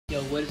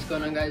What is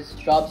going on, guys?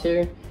 Dropz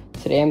here.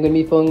 Today I'm going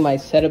to be filming my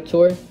setup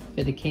tour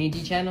for the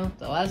KNG channel.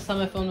 The last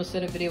time I filmed a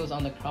setup video was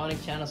on the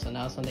Chronic channel, so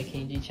now it's on the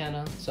KNG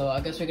channel. So I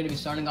guess we're going to be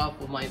starting off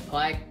with my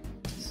plaque.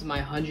 This is my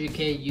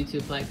 100K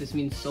YouTube plaque. This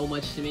means so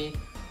much to me.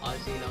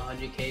 Obviously,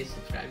 100K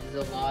subscribers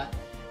is a lot.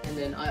 And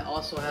then I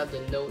also have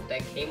the note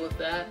that came with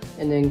that.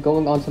 And then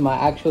going on to my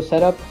actual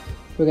setup,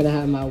 we're going to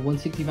have my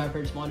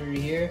 165Hz monitor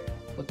here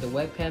with the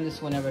webcam. This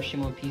is whenever I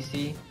stream on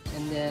PC.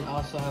 And then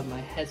also have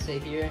my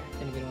headset here.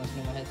 If anybody wants to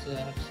know my headset,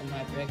 I have some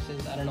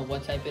HyperX's. I don't know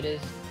what type it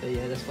is, but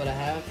yeah, that's what I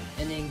have.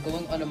 And then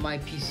going onto my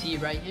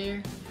PC right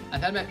here,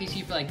 I've had my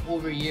PC for like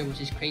over a year, which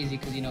is crazy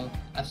because, you know,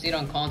 I've stayed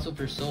on console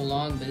for so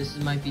long, but this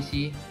is my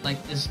PC. Like,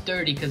 it's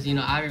dirty because, you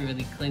know, I haven't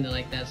really cleaned it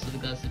like that, so the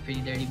glass is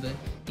pretty dirty, but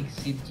you can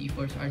see the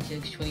GeForce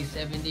RTX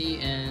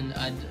 2070, and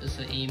it's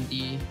an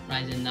AMD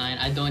Ryzen 9.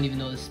 I don't even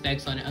know the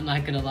specs on it, I'm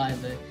not gonna lie,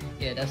 but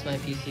yeah, that's my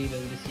PC, but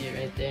you can see it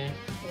right there.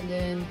 And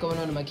then going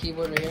on to my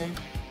keyboard right here.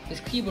 This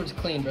keyboard's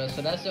clean, bro,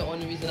 so that's the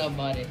only reason I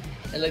bought it.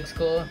 It looks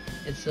cool.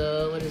 It's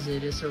what is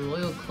it? It's a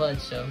Royal Clutch,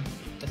 so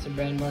that's a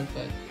brand mark,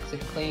 but it's a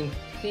clean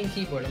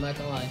keyboard, I'm not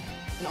gonna lie.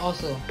 And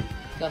also,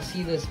 y'all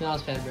see this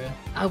mouse pad, bro.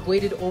 I've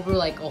waited over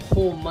like a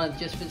whole month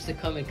just for this to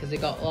come in because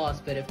it got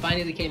lost, but it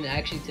finally came in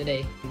actually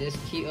today. This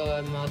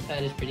mouse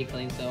pad is pretty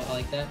clean, so I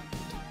like that.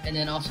 And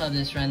then also have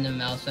this random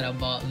mouse that I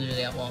bought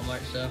literally at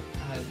Walmart, so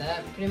I have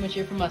that. Pretty much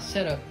here for my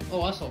setup.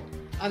 Oh, also,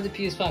 I have the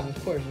PS5,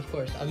 of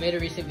course. I made a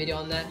recent video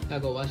on that. I'll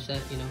go watch that,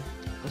 you know.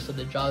 Also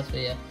the Dropz, but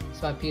yeah.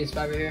 It's my PS5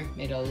 right here.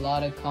 Made a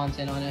lot of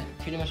content on it.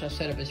 Pretty much our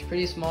setup is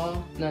pretty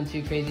small, not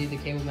too crazy. The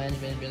cable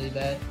management is really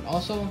bad.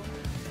 Also,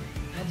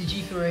 I have the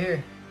G Fuel right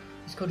here.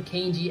 It's code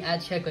KNG at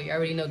checkout. You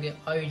already know, get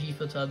all your G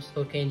Fuel tubs.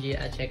 Code KNG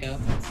at checkout.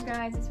 So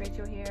guys, it's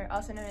Rachel here,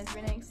 also known as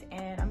Renix,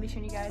 and I'm gonna be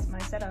showing you guys my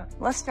setup.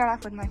 Let's start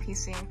off with my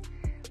PC.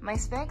 My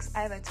specs,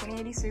 I have a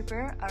 2080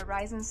 Super, a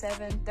Ryzen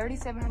 7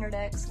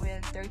 3700X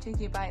with 32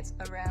 gigabytes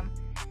of RAM.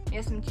 It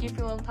has some G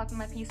Fuel on top of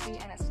my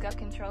PC and a SCUF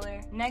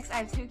controller. Next, I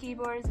have two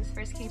keyboards. This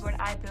first keyboard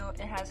I built,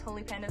 it has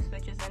Holy Panda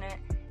switches in it.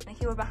 And the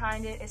keyboard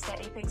behind it is the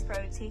Apex Pro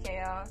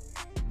TKO.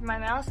 For my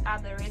mouse, I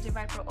have the Razer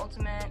Viper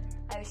Ultimate.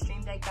 I have a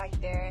Stream Deck back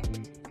there.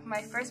 For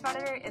my first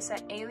monitor, it's an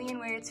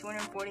Alienware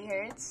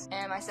 240Hz.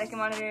 And my second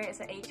monitor is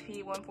an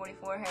HP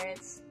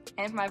 144Hz.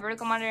 And for my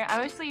vertical monitor,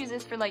 I mostly use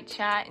this for like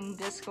chat and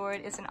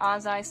Discord. It's an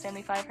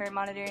Saus3y 75Hz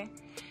monitor.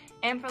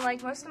 And for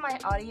like most of my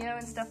audio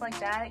and stuff like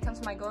that, it comes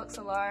from my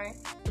GoXLR,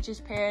 which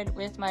is paired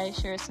with my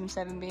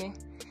Saus3y.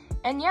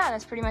 And yeah,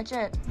 that's pretty much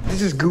it.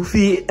 This is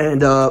Goofy,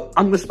 and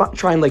I'm gonna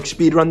try and like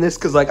speed run this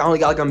because like I only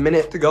got like a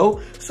minute to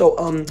go. So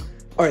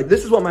all right,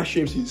 this is what my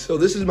stream sees. So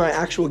this is my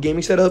actual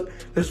gaming setup.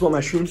 This is what my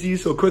stream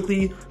sees. So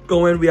quickly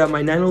go in. We have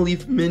my Nano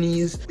Leaf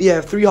minis. We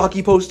have 3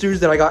 hockey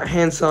posters that I got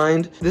hand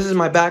signed. This is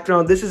my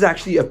background. This is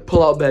actually a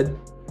pull-out bed.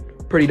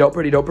 Pretty dope.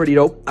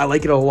 I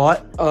like it a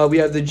lot. We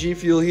have the G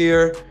Fuel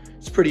here.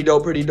 It's pretty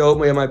dope.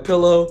 We have my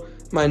pillow,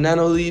 my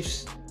Nano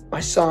Leafs,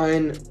 my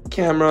sign,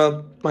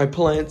 camera, my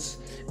plants,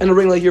 and a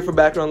ring light here for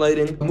background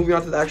lighting. Moving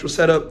on to the actual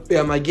setup, we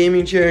have my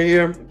gaming chair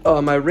here,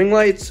 my ring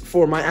lights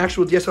for my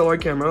actual DSLR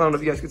camera. I don't know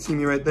if you guys can see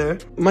me right there.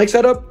 Mic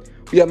setup,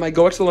 we have my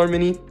GoXLR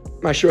Mini,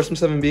 my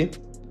Saus3y.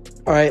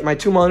 All right, my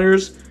 2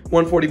 monitors,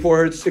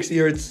 144Hz,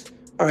 60Hz.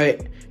 All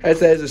right,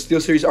 headset is a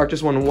SteelSeries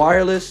Arctis 1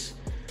 wireless.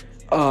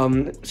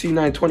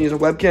 C920 is a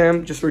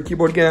webcam, just for a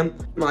keyboard cam.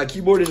 My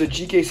keyboard is a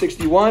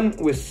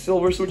GK61 with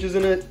silver switches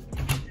in it.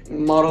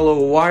 Model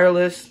O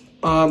wireless.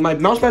 My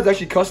mousepad is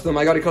actually custom.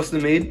 I got it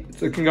custom made.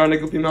 It's a Kungarna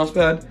Goofy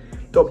mousepad.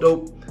 Dope.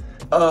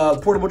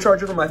 Portable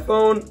charger for my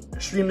phone.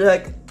 Stream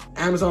Deck.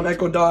 Amazon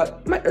Echo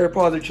Dot. My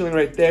AirPods are chilling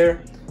right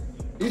there.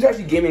 These are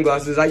actually gaming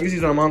glasses. I use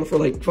these when I'm on for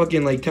like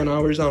fucking like 10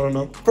 hours. I don't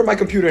know. For my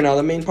computer now,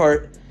 the main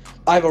part.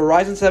 I have a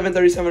Ryzen 7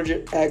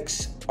 3700X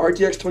RTX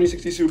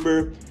 2060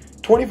 Super.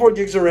 24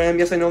 gigs of RAM.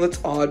 Yes, I know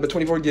that's odd, but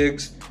 24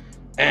 gigs.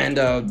 And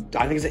I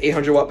think it's an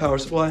 800 watt power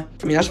supply.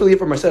 I mean, that's really it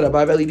for my setup. I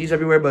have LEDs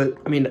everywhere, but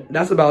I mean,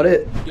 that's about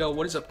it. Yo,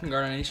 what is up,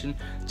 Kungarna Nation?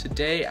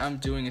 Today, I'm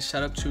doing a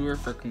setup tour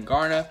for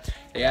Kungarna.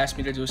 They asked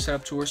me to do a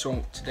setup tour,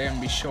 so today I'm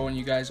gonna be showing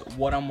you guys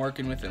what I'm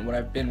working with and what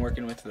I've been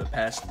working with for the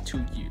past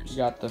 2 years. We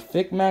got the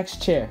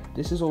FicMax chair.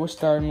 This is what we're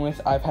starting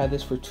with. I've had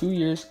this for 2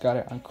 years. Got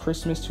it on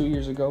Christmas 2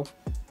 years ago.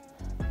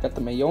 Got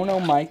the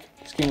Mayono mic.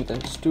 This came with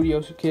the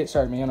studio kit.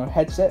 Sorry, Mayono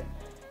headset.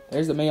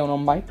 There's the Mayono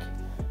mic.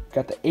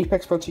 Got the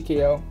Apex Pro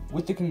TKO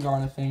with the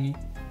Kungarna thingy.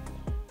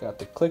 Got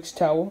the Clicks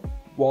towel,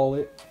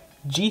 wallet,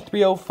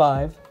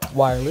 G305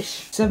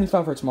 wireless,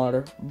 75Hz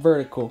monitor,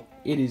 vertical.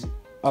 It is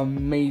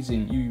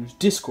amazing. You use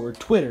Discord,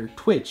 Twitter,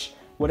 Twitch,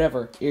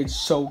 whatever. It's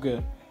so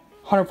good.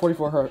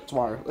 144Hz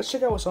monitor. Let's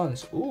check out what's on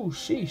this. Ooh,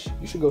 sheesh.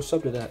 You should go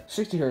sub to that.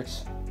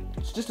 60Hz.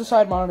 It's just a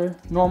side monitor,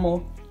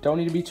 normal. Don't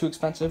need to be too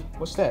expensive.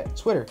 What's that?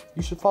 Twitter.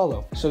 You should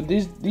follow. So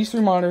these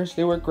 3 monitors,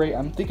 they work great.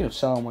 I'm thinking of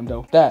selling one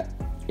though.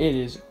 It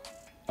is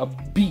a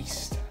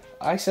beast.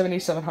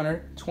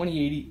 i7-8700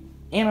 2080,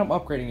 and I'm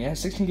upgrading it. It has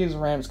 16 gigs of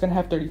RAM. It's gonna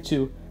have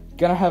 32.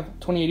 Gonna have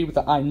 2080 with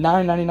the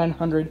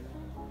i9-9900.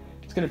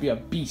 It's gonna be a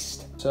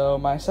beast. So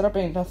my setup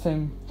ain't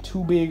nothing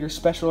too big or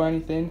special or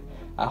anything.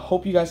 I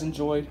hope you guys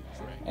enjoyed,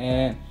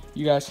 and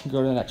you guys can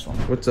go to the next one.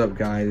 What's up,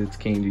 guys? It's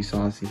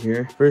Saus3y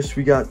here. First,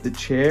 we got the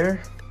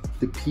chair,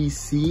 the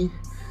PC.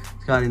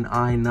 It's got an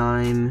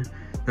i9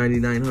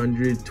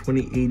 9900,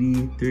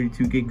 2080,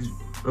 32 gigs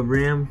of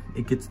RAM.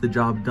 It gets the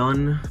job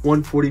done.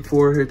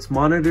 144 hertz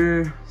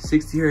monitor,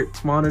 60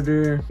 hertz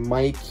monitor,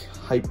 mic,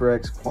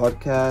 HyperX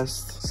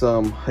Quadcast,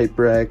 some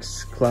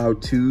HyperX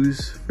Cloud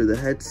 2s for the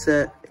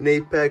headset, an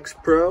Apex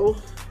Pro,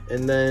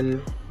 and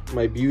then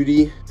my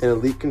beauty, an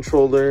Elite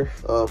controller.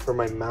 For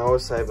my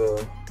mouse, I have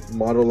a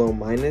Model O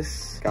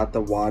minus. Got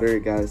the water,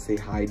 gotta stay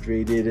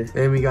hydrated.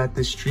 And we got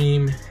the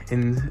stream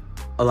and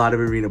a lot of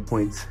arena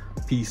points.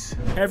 Peace.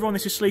 Hey everyone,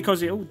 this is Sleek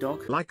Aussie. Oh,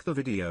 dog. Like the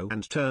video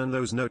and turn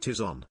those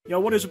notices on. Yo,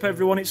 what is up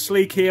everyone? It's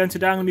Sleek here, and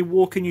today I'm going to be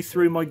walking you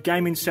through my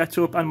gaming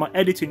setup and my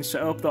editing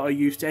setup that I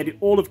use to edit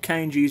all of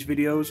KNG's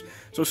videos.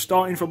 So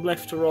starting from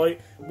left to right,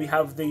 we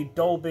have the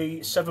Dolby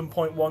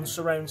 7.1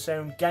 surround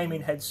sound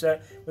gaming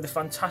headset with a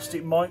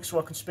fantastic mic so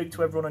I can speak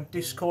to everyone on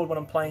Discord when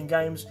I'm playing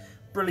games.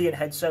 Brilliant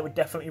headset, would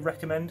definitely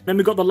recommend. Then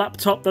we've got the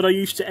laptop that I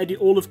use to edit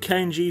all of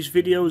KNG's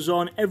videos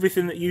on.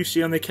 Everything that you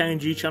see on the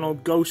KNG channel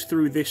goes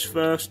through this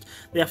first.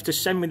 They have to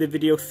send me the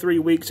video 3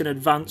 weeks in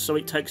advance, so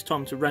it takes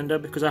time to render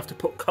because I have to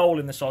put coal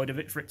in the side of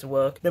it for it to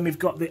work. Then we've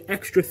got the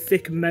extra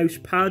thick mouse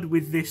pad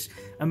with this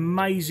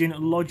amazing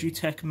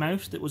Logitech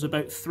mouse that was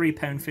about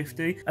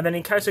 £3.50. And then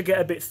in case I get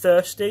a bit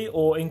thirsty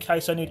or in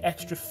case I need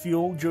extra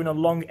fuel during a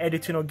long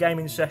editing or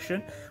gaming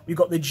session, we've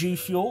got the G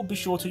Fuel. Be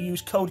sure to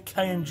use code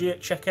KNG at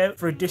checkout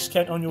for a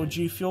discount on your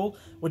G Fuel.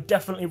 Would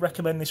definitely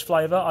recommend this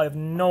flavour. I have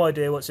no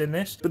idea what's in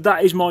this, but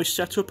that is my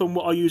setup and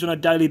what I use on a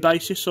daily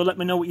basis, so let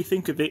me know what you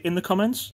think of it in the comments.